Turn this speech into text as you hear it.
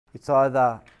It's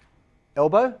either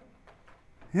elbow,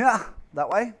 yeah, that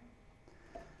way,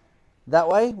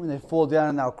 when they fall down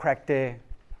and they'll crack their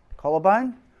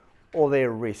collarbone, or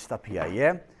their wrist up here,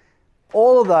 yeah?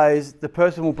 All of those, the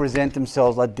person will present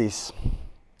themselves like this.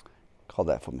 Hold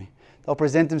that for me. They'll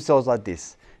present themselves like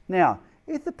this. Now,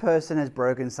 if the person has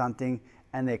broken something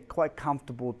and they're quite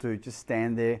comfortable to just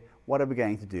stand there, what are we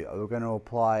going to do? Are we going to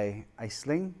apply a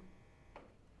sling?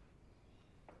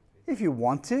 If you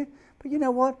want to, but you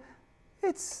know what?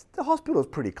 The hospital is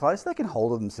pretty close. They can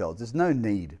hold it themselves. There's no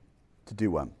need to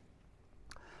do one.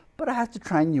 But I have to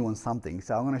train you on something,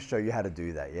 so I'm going to show you how to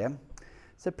do that, yeah?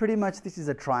 So pretty much this is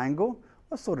a triangle.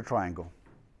 What sort of triangle?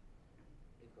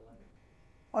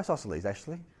 Isosceles,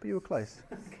 actually, but you were close.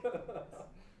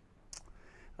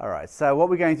 All right, so what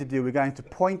we're going to do, we're going to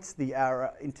point the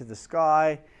arrow into the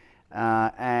sky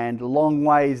and long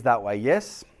ways that way,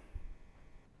 yes?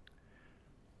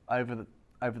 Over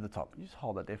the top. You just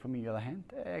hold that there for me, your other hand.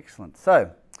 Excellent.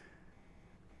 So,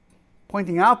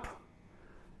 pointing up,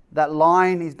 that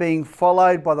line is being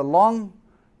followed by the long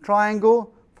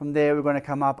triangle. From there, we're going to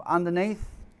come up underneath,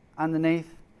 and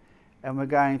we're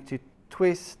going to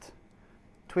twist,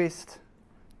 twist,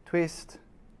 twist,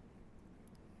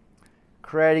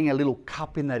 creating a little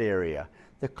cup in that area.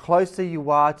 The closer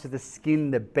you are to the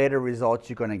skin, the better results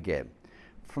you're going to get.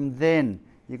 From then,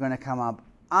 you're going to come up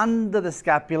under the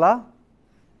scapula.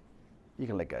 You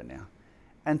can let go now.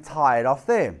 And tie it off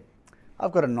there.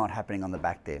 I've got a knot happening on the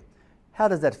back there. How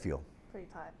does that feel? Pretty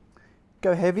tight.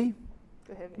 Go heavy?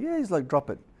 Go heavy. Yeah, just like drop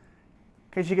it.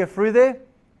 Can she get through there?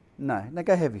 No,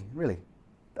 go heavy, really.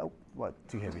 Oh, what,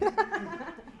 too heavy.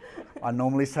 I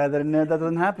normally say that in there, that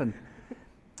doesn't happen.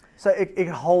 So it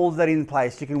holds that in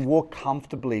place. You can walk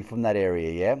comfortably from that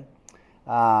area,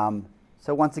 yeah?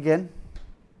 So once again,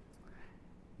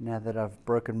 now that I've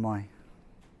broken my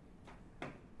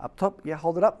up top, yeah,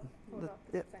 hold it up. Hold up.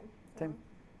 Yeah, same.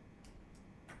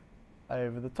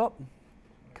 Over the top.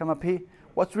 Come up here.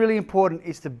 What's really important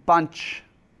is to bunch,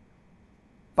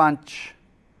 bunch,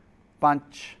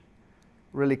 bunch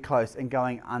really close and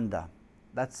going under.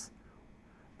 This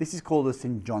is called a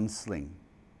St. John sling.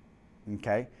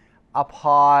 Okay? Up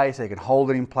high so you can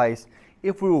hold it in place.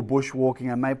 If we were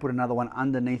bushwalking, I may put another one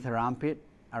underneath her armpit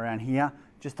around here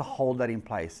just to hold that in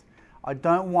place. I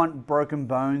don't want broken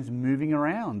bones moving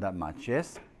around that much,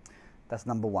 yes? That's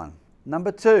number one.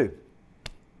 Number two,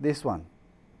 this one.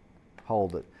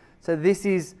 Hold it. So this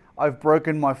is, I've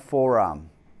broken my forearm.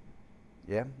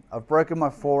 Yeah, I've broken my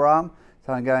forearm,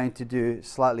 so I'm going to do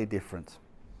slightly different.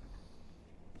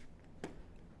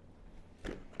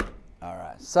 All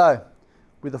right, so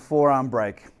with a forearm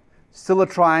break, still a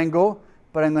triangle,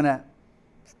 but I'm going to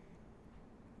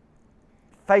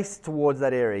face towards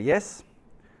that area, yes?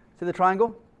 See the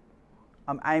triangle?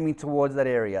 I'm aiming towards that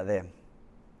area there.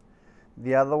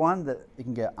 The other one that you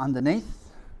can get underneath.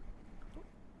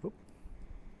 Oop.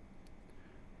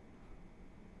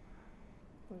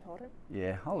 Can we hold it?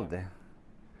 Yeah, hold it there.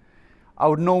 I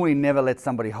would normally never let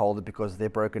somebody hold it because their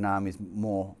broken arm is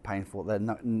more painful. They're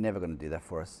never going to do that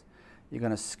for us. You're going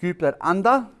to scoop that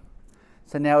under.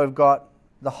 So now we've got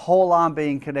the whole arm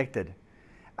being connected.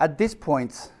 At this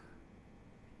point,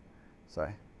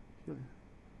 sorry.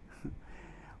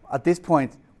 At this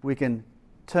point, we can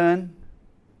turn,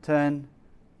 turn,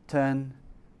 turn,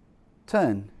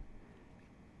 turn,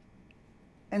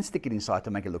 and stick it inside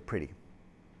to make it look pretty.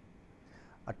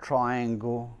 A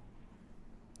triangle.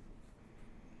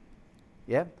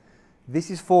 Yeah?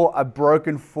 This is for a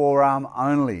broken forearm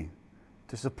only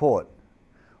to support.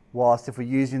 Whilst if we're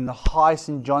using the high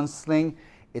St. John sling,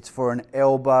 it's for an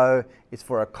elbow, it's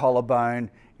for a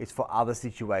collarbone, it's for other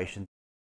situations.